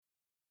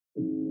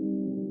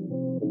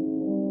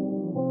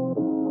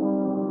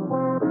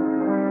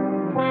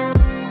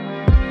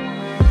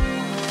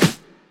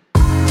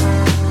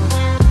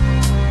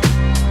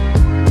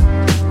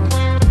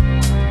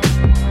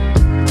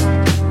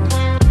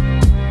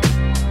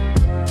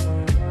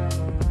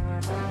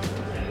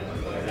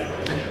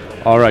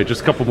All right, just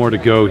a couple more to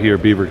go here.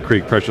 Beaver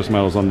Creek Precious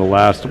Metals on the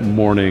last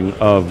morning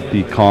of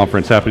the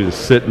conference. Happy to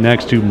sit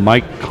next to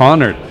Mike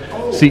Konnert,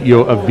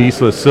 CEO of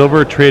Vizsla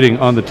Silver, trading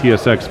on the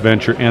TSX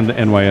Venture and the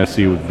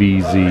NYSE with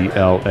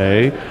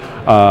VZLA.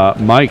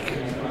 Mike,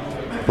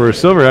 for a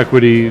silver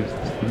equity,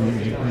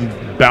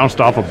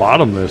 bounced off a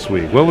bottom this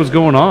week. What was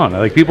going on?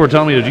 Like, people were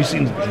telling me, "Did you see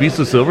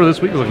Vizsla Silver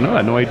this week?" I was like, "No, I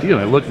had no idea."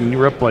 And I looked, and you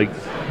were up like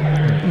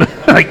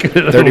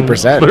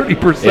 30%.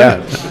 30%.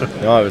 Yeah.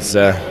 No, it was.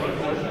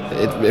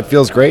 It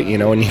feels great,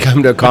 when you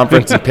come to a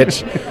conference and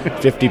pitch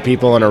 50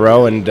 people in a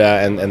row, and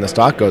the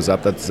stock goes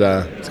up. That's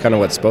it's kind of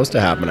what's supposed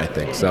to happen, I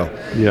think. So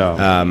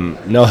yeah.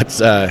 No,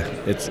 it's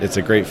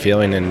a great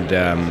feeling, and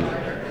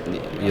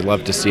you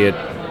love to see it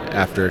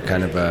after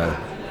kind of a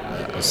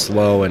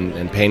slow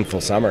and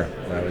painful summer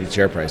in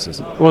share prices.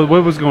 Well,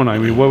 what was going on? I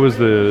mean, what was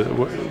the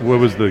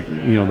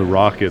the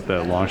rocket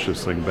that launched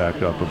this thing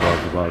back up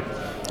above the buck?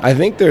 I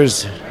think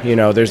there's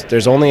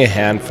only a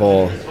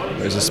handful.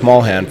 There's a small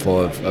handful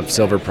of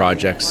silver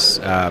projects,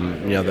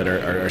 that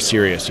are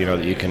serious.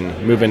 That you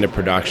can move into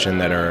production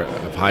that are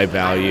of high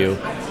value.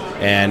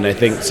 And I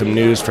think some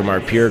news from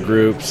our peer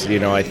groups.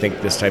 I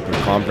think this type of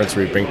conference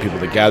where we bring people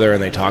together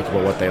and they talk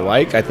about what they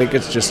like. I think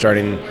it's just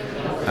starting.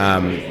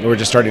 We're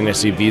just starting to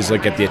see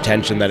Vizsla get the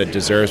attention that it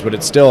deserves, but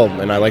it's still,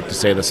 and I like to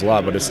say this a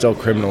lot, but it's still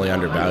criminally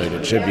undervalued.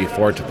 It should be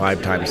 4 to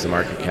 5 times the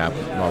market cap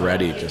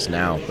already just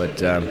now.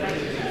 But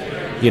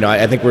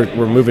I think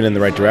we're moving in the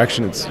right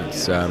direction. It's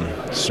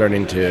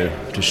starting to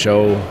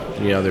show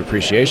the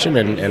appreciation,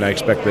 and I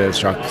expect the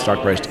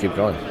stock price to keep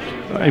going.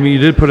 I mean, you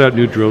did put out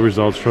new drill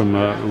results from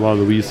La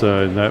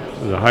Luisa, and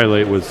the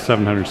highlight was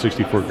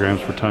 764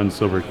 grams per ton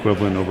silver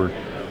equivalent over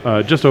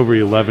just over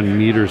 11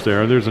 meters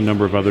there. There's a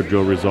number of other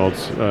drill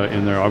results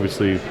in there,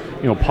 obviously,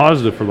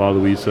 positive for La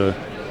Luisa.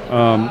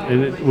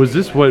 And was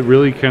this what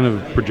really kind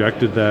of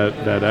projected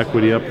that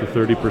equity up to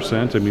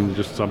 30%? I mean,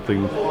 just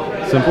something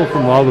simple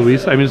from La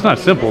Luisa? I mean, it's not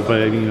simple,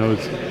 but it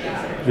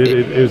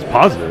was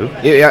positive.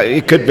 Yeah,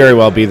 it could very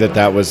well be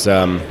that was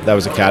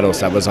a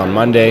catalyst. That was on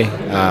Monday.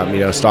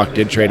 Stock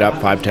did trade up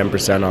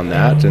 5-10% on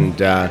that, and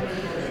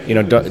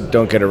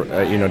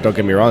don't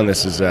get me wrong.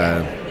 This is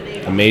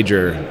a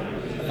major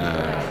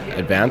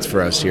advance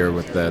for us here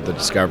with the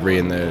discovery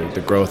and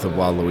the growth of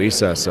La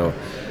Luisa. So,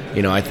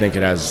 I think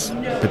it has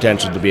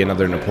potential to be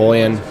another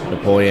Napoleon.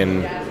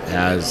 Napoleon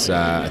has,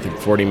 I think,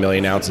 40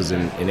 million ounces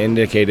in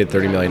indicated,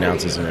 30 million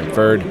ounces in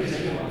inferred.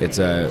 It's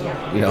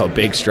a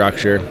big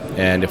structure,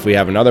 and if we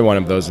have another one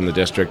of those in the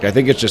district, I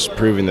think it's just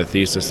proving the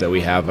thesis that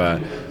we have a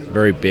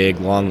very big,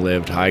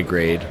 long-lived,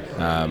 high-grade,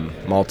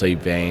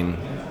 multi-vein,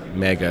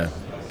 mega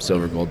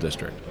silver gold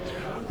district.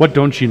 What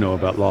don't you know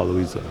about La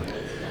Luisa?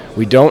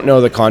 We don't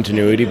know the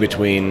continuity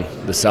between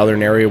the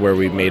southern area where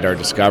we've made our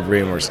discovery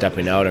and we're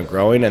stepping out and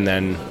growing, and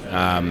then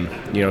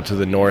to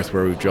the north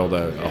where we've drilled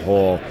a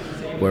hole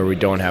where we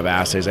don't have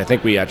assays. I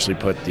think we actually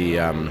put the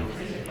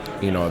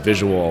a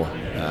visual.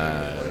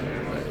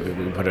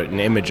 We put an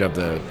image of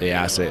the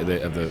assay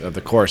of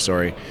the core,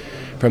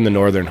 from the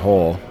northern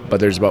hole. But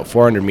there's about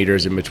 400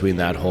 meters in between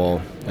that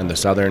hole and the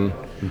southern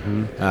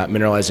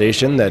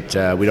mineralization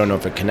that we don't know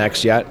if it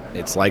connects yet.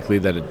 It's likely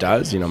that it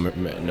does.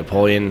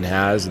 Napoleon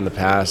has in the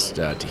past.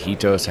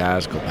 Tajitos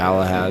has.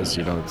 Copala has.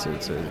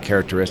 It's a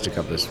characteristic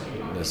of this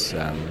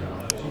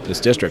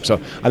district.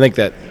 So I think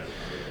that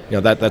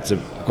that's a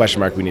question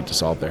mark we need to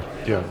solve there.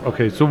 Yeah.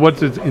 Okay. So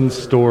what's in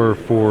store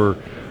for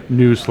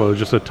news flow?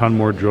 Just a ton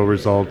more drill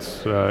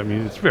results. I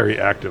mean, it's very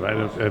active.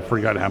 I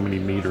forgot how many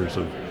meters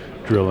of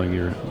drilling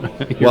you're in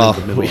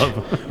the middle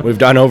of. We've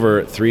done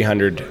over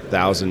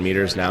 300,000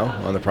 meters now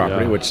on the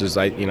property, which is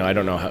I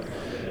don't know how.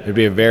 There'd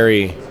be a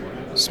very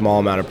small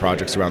amount of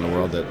projects around the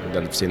world that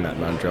have seen that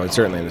amount of drilling,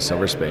 certainly in the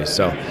silver space.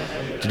 So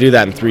to do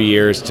that in 3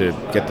 years, to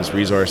get this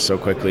resource so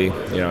quickly,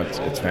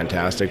 it's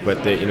fantastic.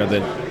 But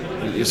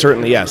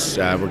certainly, yes,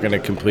 we're going to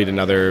complete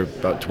another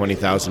about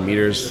 20,000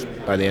 meters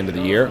by the end of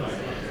the year.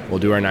 We'll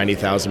do our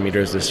 90,000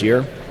 meters this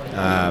year.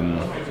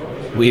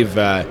 We've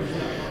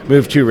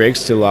moved 2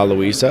 rigs to La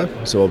Luisa,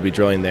 so we'll be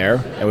drilling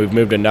there. And we've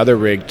moved another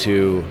rig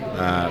to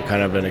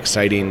kind of an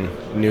exciting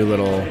new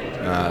little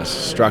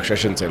structure. I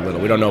shouldn't say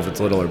little. We don't know if it's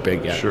little or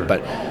big yet. Sure.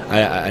 But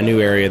a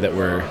new area that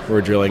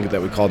we're drilling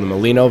that we call the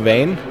Molino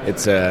vein.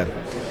 It's a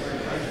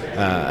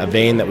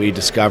vein that we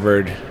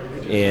discovered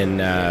in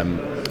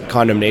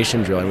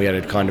condemnation drilling. We had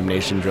a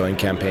condemnation drilling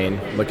campaign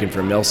looking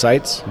for mill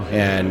sites,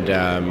 and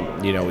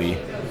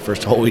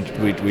first hole we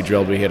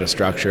drilled, we hit a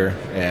structure,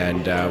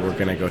 and we're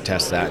going to go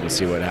test that and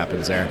see what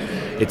happens there.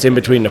 It's in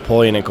between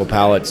Napoleon and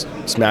Copala. It's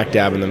smack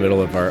dab in the middle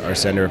of our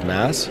center of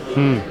mass,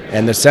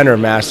 and the center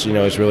of mass,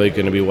 is really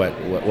going to be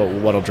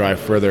what'll drive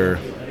further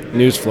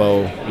news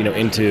flow,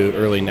 into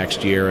early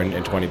next year and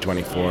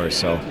 2024.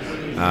 So,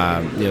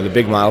 the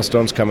big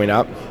milestones coming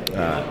up.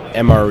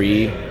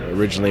 MRE.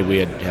 Originally, we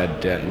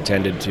had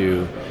intended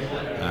to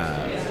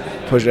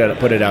put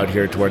it out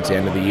here towards the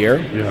end of the year.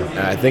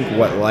 Yeah. I think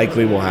what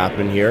likely will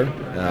happen here,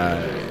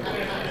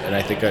 and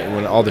I think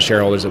when all the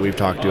shareholders that we've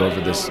talked to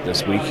over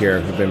this week here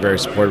have been very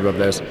supportive of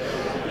this,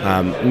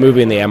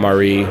 moving the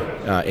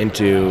MRE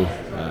into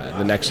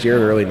the next year,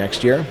 early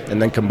next year,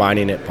 and then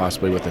combining it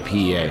possibly with a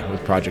PEA,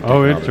 with project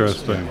economics.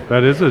 Interesting.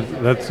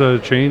 That's a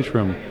change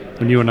from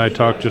when you and I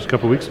talked just a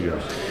couple of weeks ago.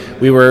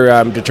 We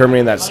were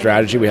determining that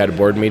strategy. We had a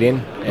board meeting,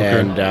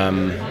 and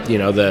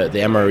the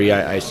MRE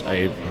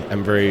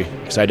I'm very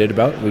excited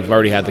about. We've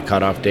already had the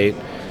cutoff date.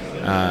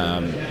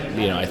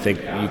 I think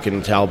you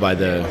can tell by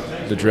the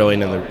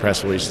drilling and the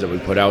press releases that we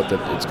put out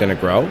that it's going to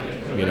grow.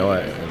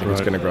 I think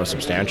it's going to grow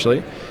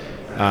substantially.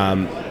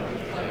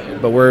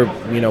 But we're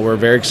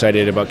very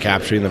excited about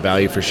capturing the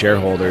value for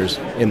shareholders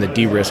in the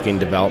de-risking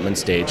development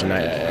stage.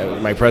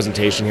 And my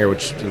presentation here,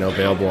 which is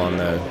available on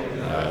the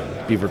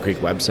Beaver Creek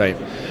website,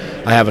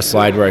 I have a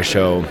slide where I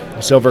show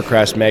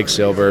Silvercrest, Mag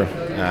Silver,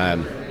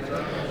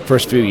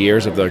 first few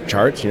years of their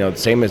charts.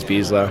 Same as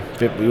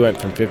Vizsla. We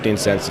went from 15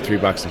 cents to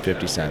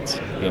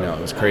 $3.50.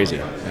 It was crazy.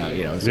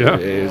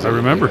 I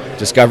remember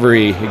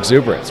discovery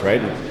exuberance,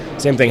 right?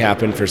 Same thing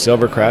happened for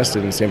Silvercrest,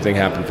 and the same thing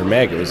happened for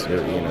Meg. It was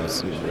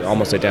it's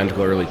almost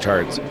identical early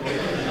charts.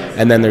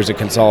 And then there's a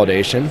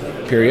consolidation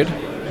period.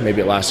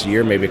 Maybe it lasts a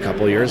year, maybe a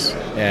couple of years,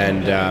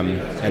 and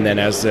then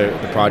as the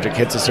project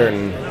hits a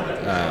certain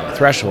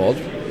threshold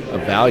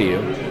of value,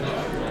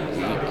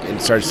 it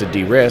starts to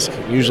de-risk,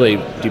 usually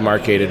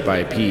demarcated by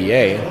a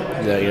PEA.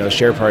 The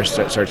share price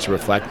starts to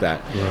reflect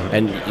that. Right.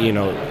 And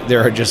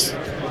there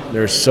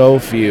are so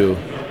few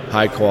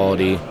high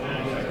quality,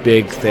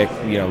 big, thick,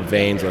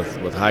 veins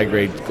with high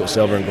grade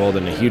silver and gold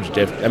and a huge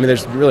diff. I mean,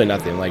 there's really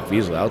nothing like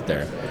Vizsla out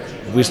there.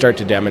 If we start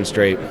to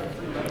demonstrate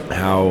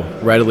how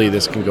readily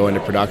this can go into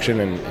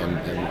production and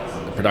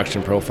the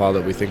production profile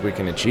that we think we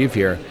can achieve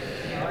here,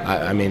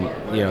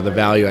 the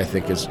value I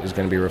think is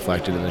going to be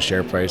reflected in the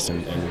share price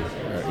and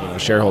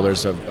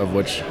shareholders of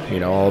which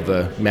all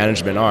the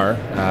management are,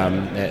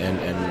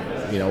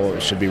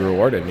 and should be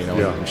rewarded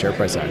in share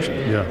price action.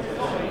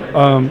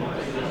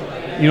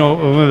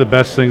 One of the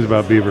best things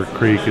about Beaver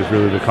Creek is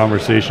really the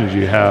conversations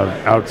you have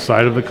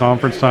outside of the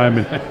conference time.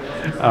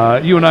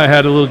 And you and I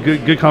had a little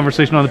good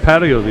conversation on the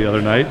patio the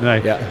other night. And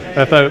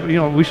I thought,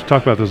 we should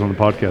talk about this on the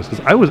podcast,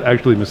 because I was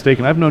actually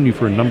mistaken. I've known you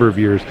for a number of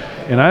years,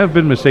 and I have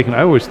been mistaken.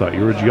 I always thought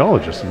you were a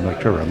geologist. And I'm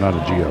like, Trevor, I'm not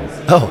a geo.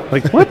 Oh.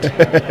 Like, what?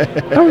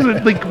 How is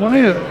it? Like,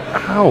 why?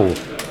 How?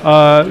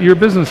 You're a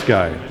business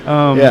guy.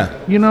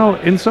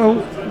 And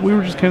so we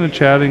were just kind of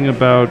chatting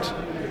about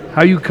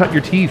how you cut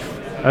your teeth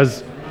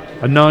as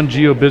a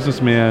non-geo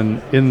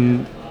businessman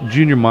in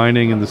junior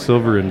mining in the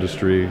silver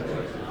industry.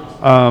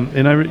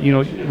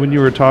 When you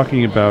were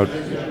talking about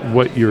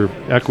what your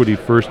equity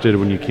first did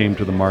when you came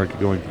to the market,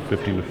 going from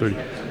 15 to 30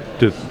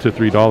 to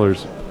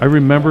 $3, I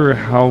remember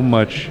how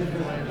much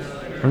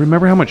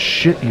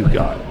shit you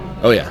got.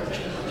 Oh yeah.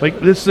 Like,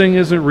 this thing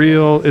isn't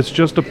real. It's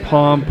just a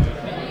pump.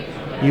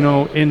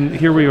 And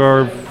here we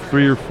are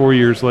 3 or 4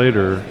 years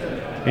later,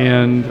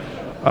 and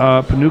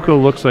Panuco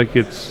looks like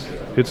it's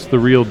the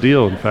real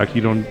deal. In fact,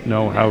 you don't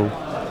know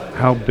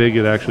how big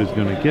it actually is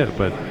going to get,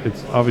 but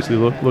it's obviously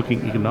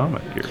looking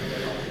economic here.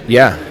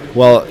 Yeah.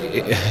 Well,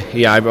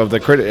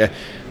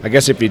 I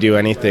guess if you do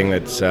anything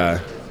that's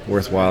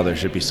worthwhile, there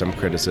should be some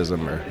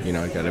criticism, or you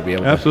got to be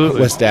able to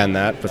withstand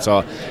that. But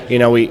so,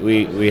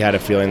 we had a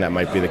feeling that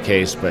might be the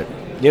case, but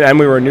and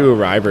we were new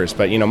arrivers.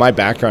 But my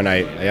background,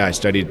 I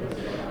studied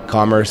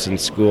commerce in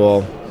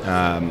school.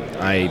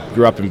 I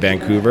grew up in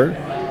Vancouver.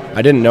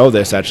 I didn't know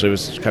this, actually. It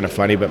was kind of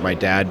funny, but my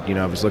dad,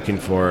 I was looking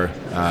for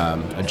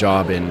a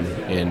job in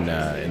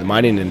the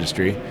mining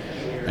industry,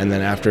 and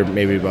then after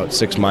maybe about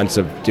 6 months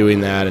of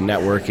doing that and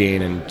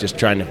networking and just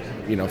trying to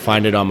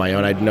find it on my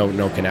own, I had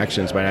no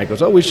connections. My dad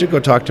goes, "Oh, we should go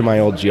talk to my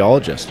old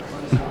geologist."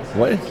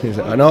 What? He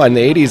said, "Oh no, in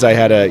the 80s I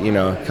had a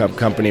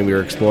company we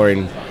were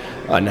exploring,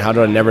 and how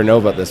did I never know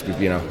about this?"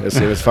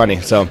 It was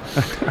funny. So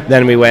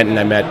then we went and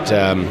I met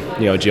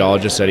a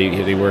geologist that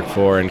he worked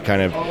for, and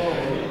kind of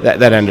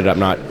that ended up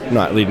not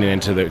leading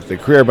into the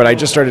career, but I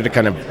just started to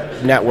kind of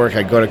network.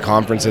 I'd go to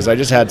conferences. I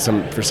just had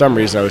for some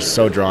reason I was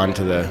so drawn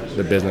to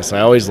the business. I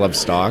always loved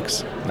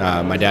stocks.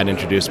 My dad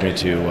introduced me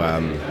to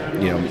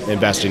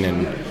investing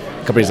in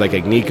companies like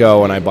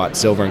Agnico, and I bought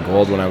silver and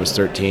gold when I was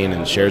 13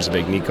 and shares of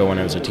Agnico when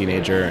I was a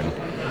teenager, and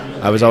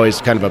I was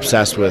always kind of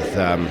obsessed with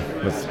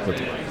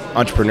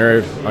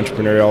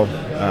entrepreneurial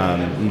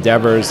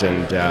endeavors,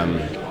 and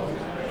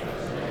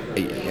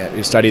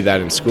I studied that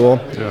in school.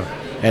 Yeah.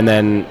 And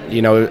then,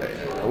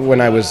 when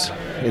I was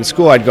in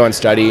school, I'd go and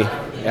study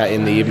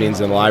in the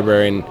evenings in the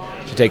library, and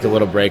to take a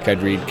little break,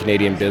 I'd read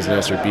Canadian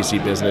Business or BC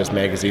Business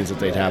magazines that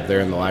they'd have there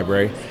in the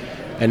library.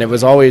 And it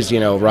was always,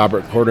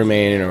 Robert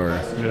Quartermain or,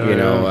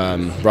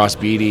 Ross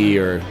Beatty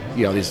or,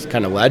 these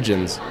kind of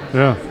legends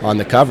on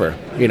the cover,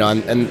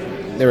 and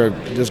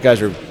those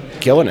guys were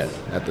killing it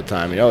at the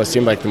time. It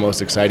seemed like the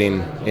most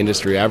exciting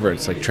industry ever.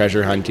 It's like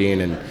treasure hunting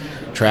and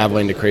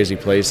traveling to crazy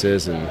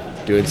places and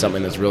doing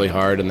something that's really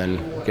hard and then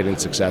getting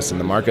success in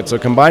the market. So I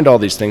combined all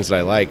these things that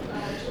I liked,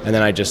 and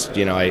then I just,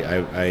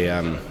 I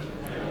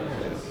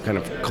kind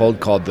of cold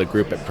called the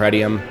group at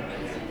Pretium,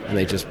 and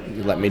they just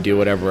let me do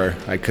whatever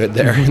I could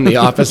there in the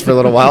office for a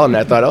little while, and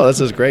I thought, oh,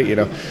 this is great.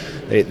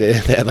 They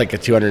had like a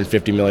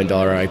 $250 million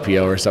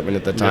IPO or something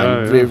at the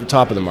time,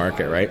 top of the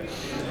market, right?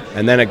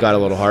 And then it got a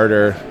little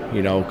harder.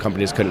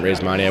 Companies couldn't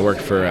raise money. I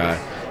worked for a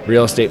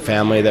real estate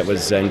family that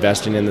was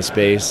investing in the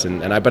space,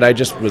 but I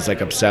just was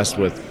like obsessed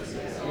with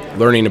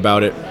learning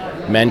about it,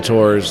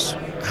 mentors,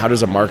 how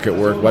does a market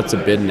work, what's a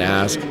bid and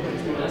ask,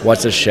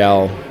 what's a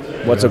shell,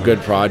 what's a good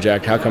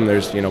project, how come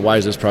there's, why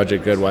is this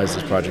project good, why is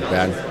this project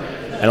bad?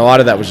 And a lot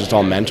of that was just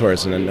all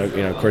mentors. And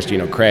then, of course,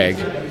 Craig.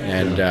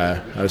 And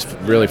I was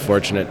really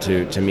fortunate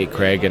to meet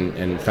Craig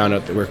and found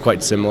out that we're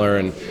quite similar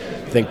and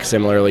think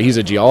similarly. He's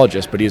a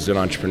geologist, but he's an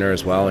entrepreneur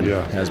as well and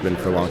has been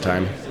for a long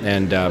time.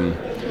 And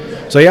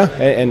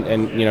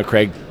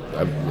Craig,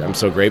 I'm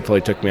so grateful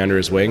he took me under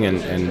his wing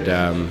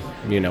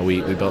and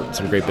we built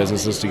some great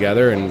businesses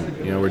together,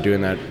 and we're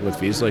doing that with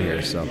Vizsla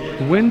here. So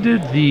when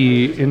did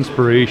the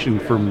inspiration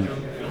from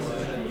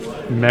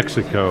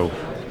Mexico,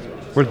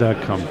 where'd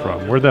that come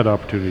from? Where'd that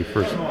opportunity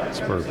first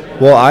spur?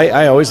 Well,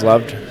 I always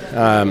loved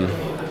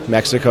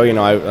Mexico.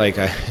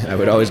 I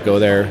would always go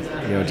there,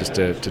 just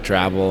to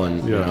travel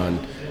and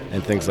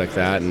and things like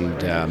that.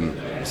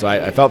 And so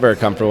I felt very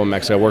comfortable in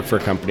Mexico. I worked for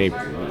a company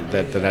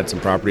that had some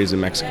properties in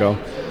Mexico.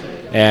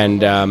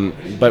 And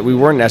but we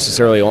weren't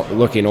necessarily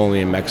looking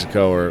only in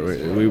Mexico. Or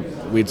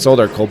we'd sold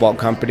our cobalt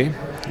company,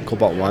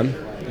 Cobalt One,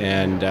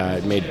 and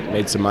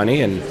made some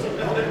money and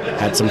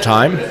had some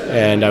time.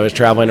 And I was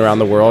traveling around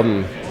the world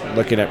and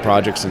looking at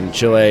projects in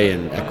Chile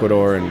and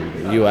Ecuador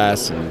and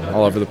U.S. and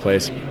all over the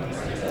place,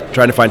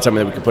 trying to find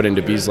something that we could put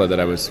into Vizsla that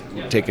I was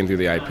taking through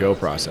the IPO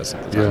process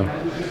at the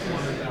time.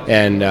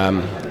 And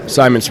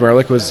Simon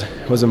Smirlik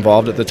was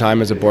involved at the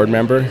time as a board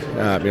member.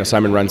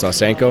 Simon runs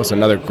Ausenco, so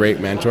another great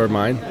mentor of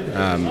mine.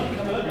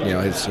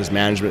 His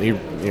management,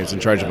 he's in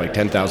charge of like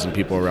 10,000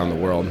 people around the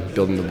world,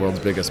 building the world's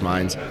biggest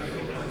mines.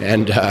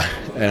 And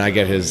I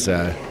get his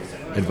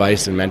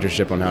advice and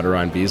mentorship on how to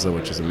run Vizsla,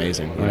 which is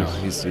amazing.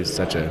 He's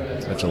such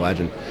a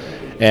legend.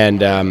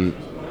 And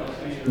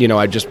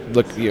I just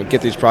look,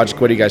 get these projects.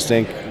 What do you guys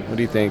think? What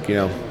do you think?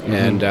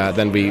 And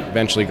then we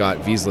eventually got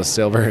Vizsla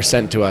Silver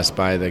sent to us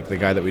by the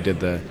guy that we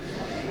did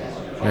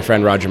my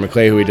friend Roger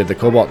McClay, who we did the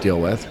cobalt deal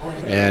with.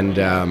 And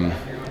I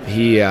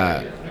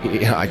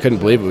couldn't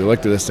believe it. We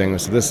looked at this thing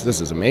and said, this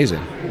is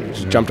amazing.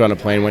 Just jumped on a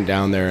plane, went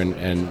down there,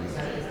 and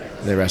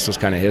the rest was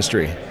kind of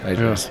history. I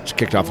just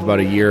kicked off about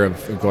a year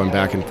of going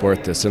back and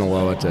forth to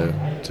Sinaloa to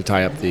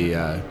tie up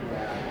the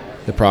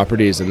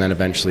properties, and then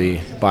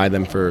eventually buy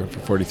them for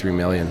 $43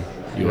 million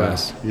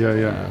US.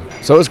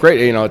 So it was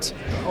great. That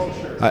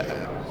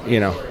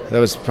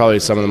was probably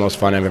some of the most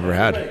fun I've ever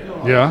had.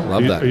 Yeah,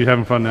 love that. Are you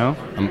having fun now?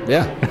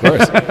 Yeah, of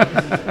course.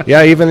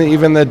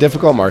 Even the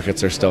difficult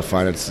markets are still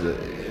fun. It's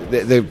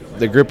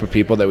the group of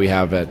people that we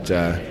have at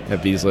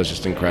Vizsla is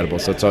just incredible.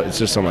 So it's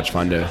just so much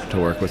fun to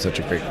work with such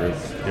a great group.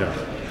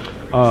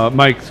 Yeah,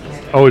 Mike,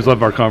 always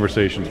love our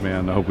conversations,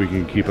 man. I hope we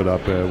can keep it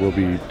up. We'll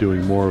be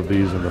doing more of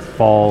these in the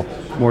fall,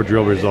 more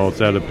drill results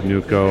out of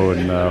Panuco,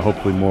 and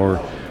hopefully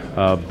more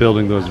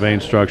building those vein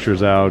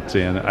structures out.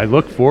 And I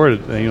look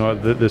forward,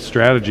 this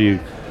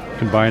strategy,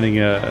 combining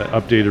an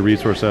updated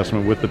resource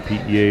estimate with the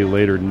PEA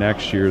later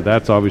next year.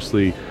 That's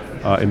obviously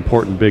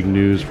important, big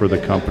news for the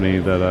company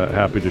that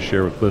happy to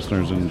share with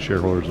listeners and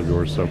shareholders of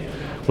yours. So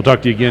we'll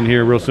talk to you again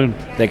here real soon.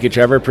 Thank you,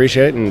 Trevor.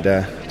 Appreciate it, and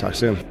talk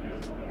soon.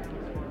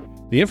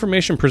 The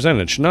information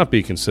presented should not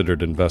be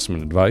considered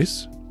investment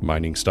advice.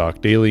 Mining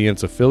Stock Daily and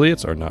its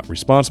affiliates are not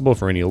responsible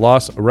for any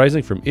loss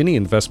arising from any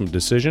investment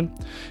decision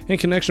in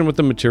connection with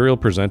the material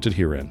presented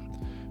herein.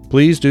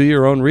 Please do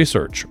your own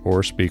research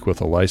or speak with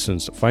a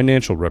licensed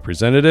financial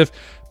representative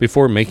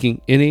before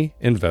making any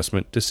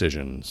investment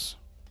decisions.